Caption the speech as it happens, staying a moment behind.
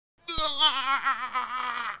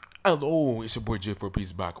Hello, it's your boy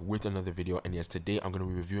J4Peace back with another video, and yes, today I'm going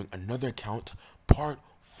to be reviewing another account, part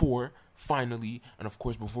 4, finally. And of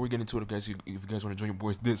course, before we get into it, guys, if you guys want to join your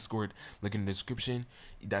boys Discord, link in the description.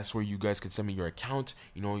 That's where you guys can send me your account,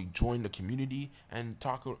 join the community and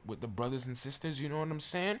talk with the brothers and sisters, you know what I'm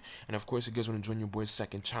saying? And of course, if you guys want to join your boys'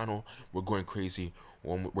 second channel, we're going crazy.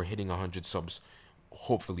 We're hitting 100 subs,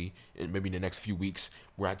 hopefully maybe in the next few weeks.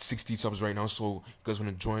 We're at 60 subs right now, so you guys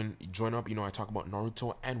want to join up. I talk about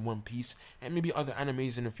Naruto and One Piece and maybe other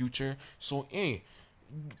animes in the future, so hey,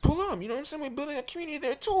 pull up, you know what I'm saying? We're building a community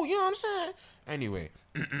there too, you know what I'm saying? Anyway,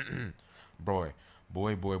 boy,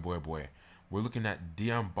 we're looking at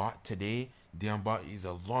Dion Bot today. Dion Bot, he's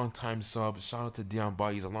a long time sub. Shout out to Dion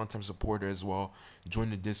Bot, he's a long time supporter as well.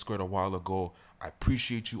 Joined the Discord a while ago. I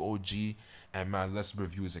appreciate you, OG. And man, let's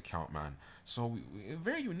review his account, man. So a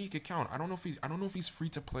very unique account. I don't know if he's free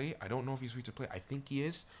to play. I think he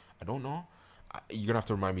is. I don't know. You're gonna have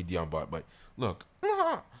to remind me, Dion Bot. But look,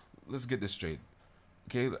 let's get this straight.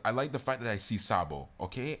 Okay, I like the fact that I see Sabo.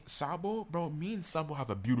 Okay, Sabo, bro, me and Sabo have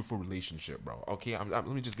a beautiful relationship, bro. Okay, let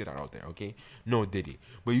me just get that out there. Okay, no Diddy,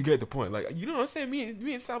 but you get the point. Like, you know what I'm saying?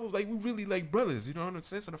 Me and Sabo, like, we really like brothers. You know what I'm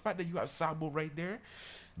saying? So the fact that you have Sabo right there,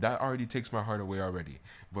 that already takes my heart away already.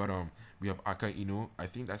 But we have Aka Inu. I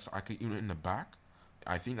think that's Aka Inu in the back.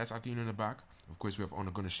 Of course, we have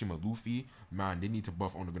Onigashima Luffy. Man, they need to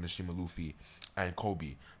buff Onigashima Luffy and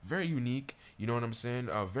Kobe. Very unique. You know what I'm saying?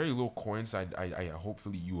 Very low coins. I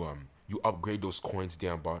hopefully you upgrade those coins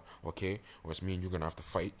down, but okay, or it's me and you're gonna have to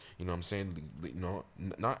fight. You know what I'm saying? No,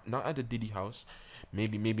 not at the Diddy house.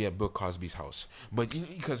 Maybe at Bill Cosby's house. But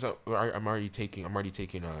because I'm already taking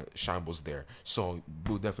Shambles there, so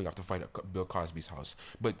we'll definitely have to fight at Bill Cosby's house.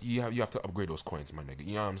 But you have to upgrade those coins, my nigga.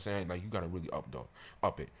 You know what I'm saying? Like, you gotta really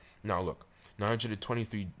up it. Now look,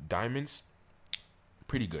 923 diamonds,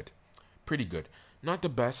 pretty good. Not the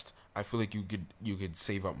best. I feel like you could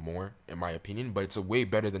save up more, in my opinion, but it's a way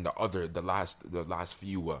better than the last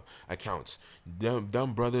few accounts.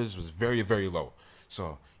 Them brothers was very, very low,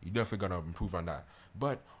 so you definitely gotta improve on that.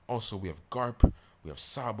 But also we have Garp, we have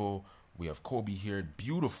Sabo, we have Kobe here.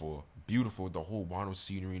 Beautiful, the whole Wano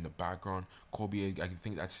scenery in the background. Kobe, I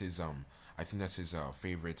think that's his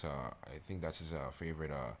favorite.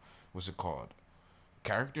 What's it called?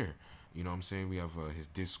 Character. You know what I'm saying? We have his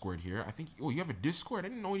Discord here. I think. Oh, you have a Discord? I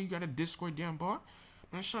didn't know you got a Discord, damn bot.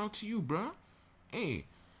 Man, shout out to you, bruh. Hey,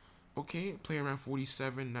 okay. Play around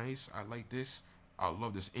 47. Nice. I like this. I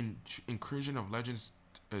love this. Incursion of Legends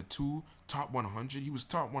 2 top 100. He was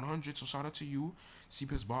top 100, so shout out to you.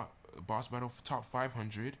 CPS boss battle top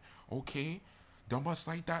 500. Okay. Dumbots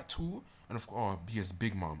like that too. And of course, he has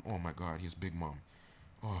Big Mom. Oh my God, he has Big Mom.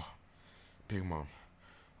 Oh, Big Mom.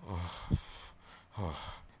 Oh.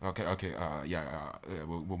 Okay.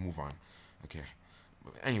 We'll move on. Okay.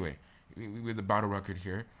 Anyway, with the battle record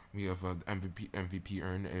here, we have MVP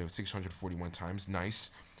earned 641 times. Nice.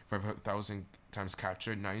 5,000 times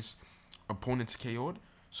captured. Nice. Opponents KO'd.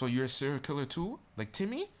 So you're a serial killer too, like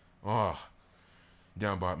Timmy? Oh,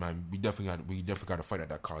 damn, bot, man. We definitely got to fight at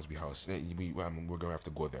that Cosby house. We're gonna have to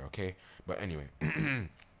go there, okay? But anyway,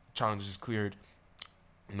 challenge is cleared.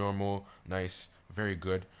 Normal, nice, very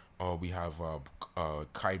good. We have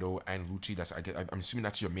Kaido and Lucci. I'm assuming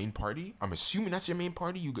that's your main party.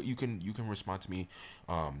 You can respond to me,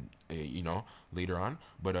 later on.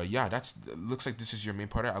 But yeah, looks like this is your main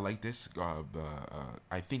party. I like this.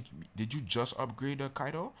 I think, did you just upgrade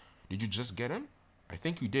Kaido? Did you just get him? I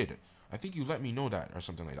think you did. I think you let me know that or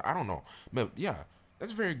something like that. I don't know, but yeah,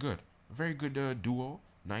 that's very good. Very good duo.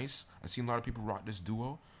 Nice. I've seen a lot of people rock this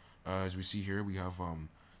duo. As we see here, we have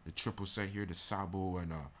the triple set here, the Sabo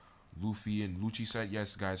and Luffy and Lucci set.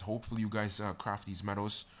 Yes, guys, hopefully you guys craft these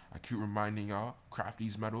medals. I keep reminding y'all, craft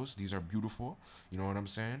these medals. These are beautiful. You know what I'm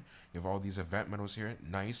saying? You have all these event medals here.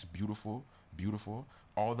 Nice, beautiful.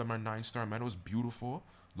 All of them are 9-star medals. Beautiful.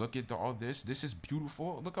 Look at all this. This is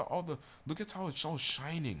beautiful. Look at how it's all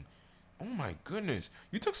shining. Oh my goodness.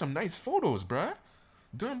 You took some nice photos, bruh.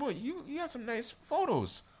 Damn, boy, you got some nice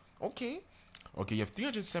photos. Okay, you have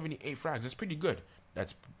 378 frags. That's pretty good.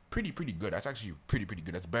 That's pretty good. That's actually pretty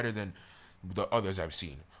good. That's better than the others I've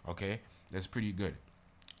seen. Okay, that's pretty good.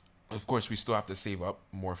 Of course, we still have to save up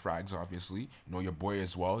more frags, obviously. Your boy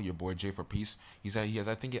as well, your boy J4Peace. He has,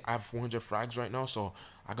 I think I have 400 frags right now, so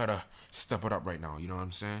I gotta step it up right now. You know what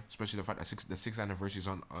I'm saying? Especially the fact that the 6th anniversary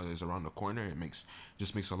is around the corner. It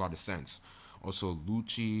just makes a lot of sense. Also,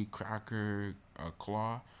 Lucci, Cracker,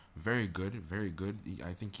 Claw, very good.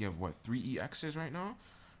 I think you have 3 EXs right now.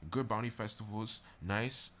 Good bounty festivals,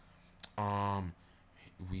 nice.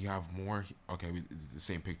 We have more. Okay, the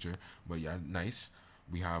same picture, but yeah, nice.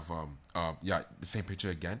 We have yeah, the same picture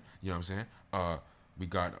again. You know what I'm saying? We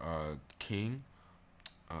got King.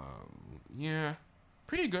 Yeah,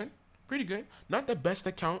 pretty good, pretty good. Not the best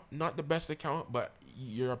account, not the best account, but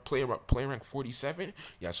you're a player rank 47.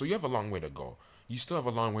 Yeah, so you have a long way to go. You still have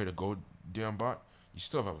a long way to go, Diambot. You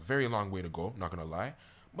still have a very long way to go. Not gonna lie,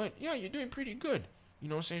 but yeah, you're doing pretty good. You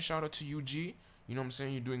know what I'm saying? Shout out to UG. You know what I'm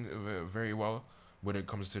saying? You're doing very well when it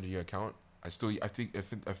comes to the account. I feel like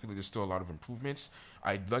there's still a lot of improvements.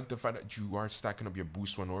 I like the fact that you are stacking up your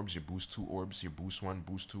boost one orbs, your boost two orbs, your boost one,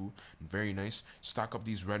 boost two. Very nice. Stack up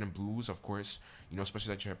these red and blues, of course. You know,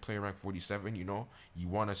 especially that you're at player rank 47. You know, you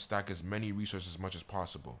want to stack as many resources as much as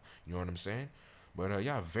possible. You know what I'm saying? But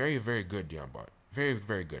yeah, very very good, Diambot. Very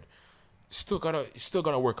very good. Still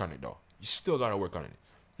gotta work on it though. You still gotta work on it.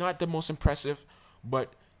 Not the most impressive,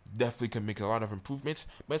 but definitely can make a lot of improvements.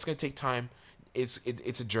 But it's gonna take time. It's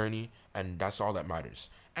a journey, and that's all that matters.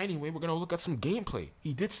 Anyway, we're gonna look at some gameplay.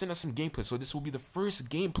 He did send us some gameplay, so this will be the first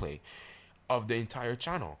gameplay of the entire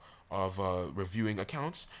channel of reviewing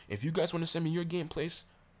accounts. If you guys want to send me your gameplays,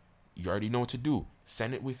 you already know what to do.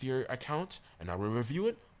 Send it with your account, and I will review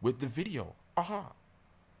it with the video. Aha.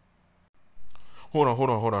 Hold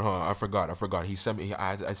on. I forgot. He sent me.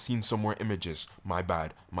 I seen some more images. My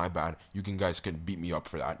bad. You guys can beat me up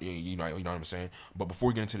for that. You know what I'm saying. But before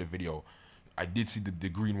we get into the video, I did see the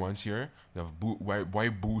green ones here. They have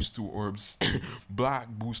white boost two orbs, black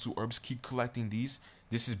boost two orbs. Keep collecting these.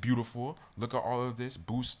 This is beautiful. Look at all of this.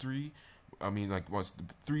 Boost three. I mean, like what's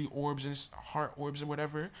 3 orbs and heart orbs or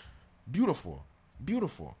whatever. Beautiful.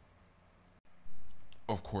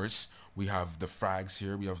 Of course, we have the frags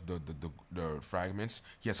here. We have the fragments.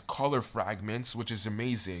 He has color fragments, which is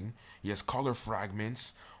amazing. He has color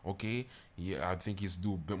fragments. Okay, yeah, I think he's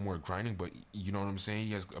do a bit more grinding, but you know what I'm saying.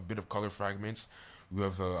 He has a bit of color fragments. We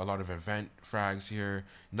have a lot of event frags here,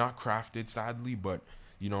 not crafted sadly, but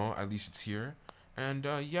you know at least it's here. And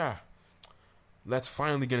yeah, let's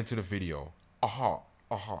finally get into the video. Aha.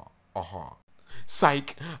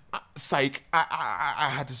 Psych, psych. I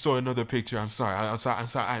had to show another picture. I'm sorry. I'm sorry.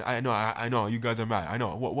 I know. You guys are mad. I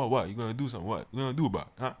know. What? You gonna do something? What? You gonna do about?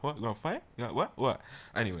 Huh? What? You gonna fight? Yeah. What?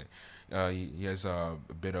 Anyway, he has a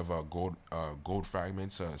bit of gold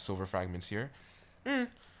fragments, silver fragments here.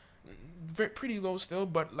 Pretty low still,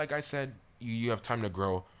 but like I said, you have time to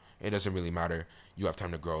grow. It doesn't really matter. You have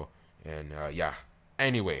time to grow, and yeah.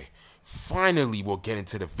 Anyway, finally we'll get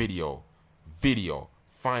into the video.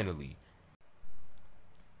 Finally.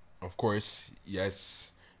 Of course,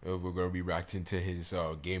 yes, we're gonna be reacting to his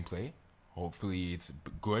gameplay. Hopefully, it's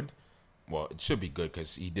good. Well, it should be good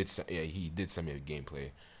because he did send me a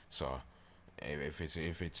gameplay. So, if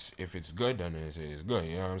it's good, then it's good.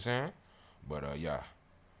 You know what I'm saying? But yeah,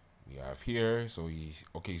 we have here. So he's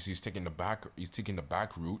okay. So he's taking the back. He's taking the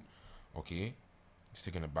back route. Okay, he's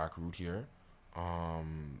taking the back route here.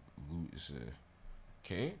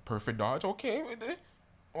 Okay, perfect dodge. Okay,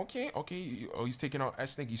 Okay. Oh, he's taking out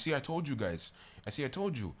S Snake. You see, I told you guys. I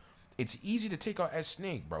told you. It's easy to take out S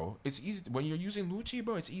Snake, bro. It's easy when you're using Lucci,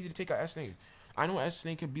 bro. It's easy to take out S Snake. I know S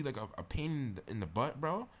Snake could be like a pain in the butt,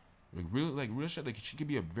 bro. Like real shit. Like she could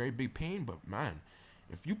be a very big pain, but man,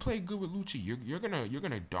 if you play good with Lucci, you're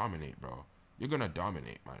gonna dominate, bro. You're gonna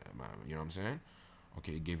dominate, man. You know what I'm saying?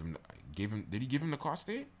 Okay, gave him. Did he give him the cost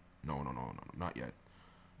date? No, not yet.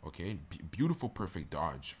 Okay, beautiful, perfect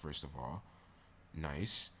dodge. First of all.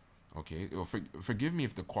 Nice. Okay. Well, forgive me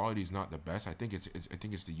if the quality is not the best. I think it's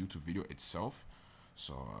the YouTube video itself.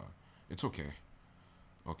 So it's okay.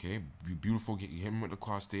 Okay. Beautiful. Hit him with the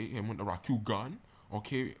class state. Hit him with the Rakugan.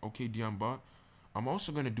 Okay. Diamba. I'm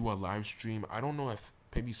also gonna do a live stream. I don't know if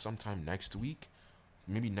maybe sometime next week.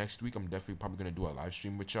 Maybe next week I'm definitely probably gonna do a live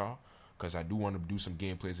stream with y'all. Cause I do want to do some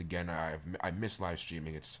gameplays again. I miss live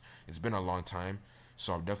streaming. It's been a long time.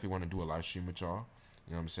 So I definitely want to do a live stream with y'all.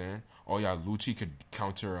 You know what I'm saying? Oh yeah, Lucci could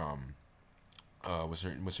counter what's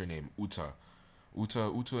her name? Uta.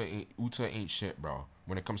 Uta ain't shit, bro.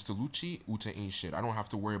 When it comes to Lucci, Uta ain't shit. I don't have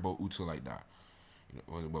to worry about Uta like that. You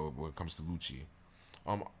know, when it comes to Lucci.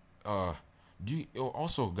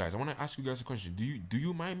 Also guys, I want to ask you guys a question. Do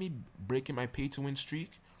you mind me breaking my pay to win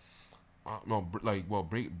streak?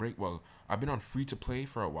 Well, I've been on free to play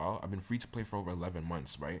for a while. I've been free to play for over 11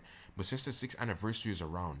 months, right? But since the 6th anniversary is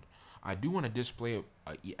around, I do want to display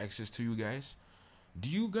EXs to you guys. Do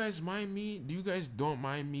you guys mind me? Do you guys don't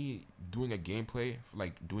mind me doing a gameplay,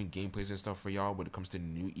 like doing gameplays and stuff for y'all when it comes to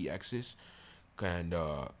new EXs? And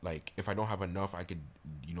like if I don't have enough, I could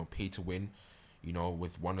pay to win.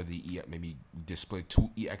 With one of the maybe display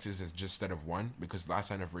 2 EXs instead of 1, because last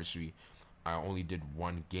anniversary I only did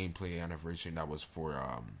 1 gameplay anniversary, and that was for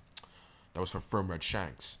Firm Red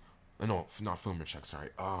Shanks. No, not Filmer Check. Sorry.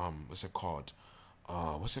 What's it called?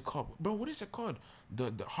 What's it called, bro? What is it called?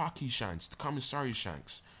 The hockey shanks, the commissary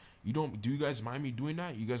shanks. You don't? Do you guys mind me doing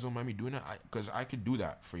that? You guys don't mind me doing that? Cause I could do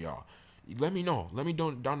that for y'all. Let me know. Let me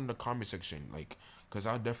know down in the comment section, like, cause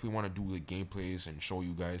I definitely want to do the gameplays and show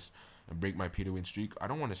you guys and break my pay to win streak. I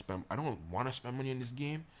don't want to spend. I don't want to spend money in this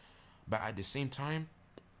game, but at the same time,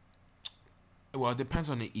 well, it depends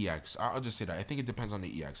on the EX. I'll just say that. I think it depends on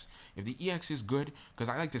the EX. If the EX is good, because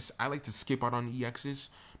I like to skip out on the EXs,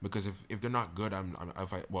 because if they're not good,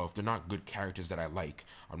 if they're not good characters that I like,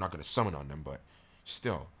 I'm not gonna summon on them. But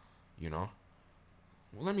still, you know,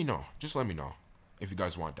 well, let me know. Just let me know if you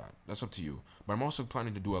guys want that. That's up to you. But I'm also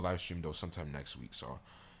planning to do a live stream though sometime next week, so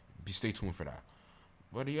stay tuned for that.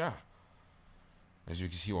 But yeah, as you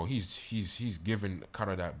can see, well, he's giving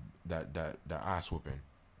Kara that ass whooping.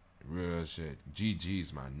 Real shit.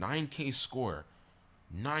 GG's, man. 9K score.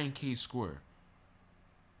 9K score.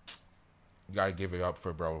 You gotta give it up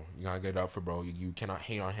for bro. You gotta get it up for bro. You cannot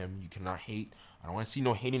hate on him. You cannot hate. I don't want to see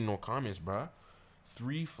no hating, no comments, bruh.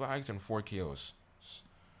 3 flags and 4 KOs.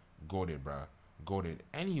 Goated, bruh. Goated.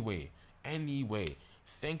 Anyway,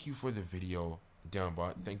 thank you for the video,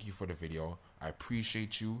 Downbot. Thank you for the video. I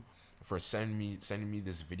appreciate you for sending me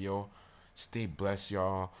this video. Stay blessed,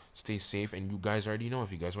 y'all. Stay safe, and you guys already know,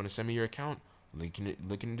 if you guys want to send me your account, link in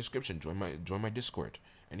the description. Join my Discord.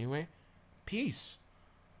 Anyway, peace.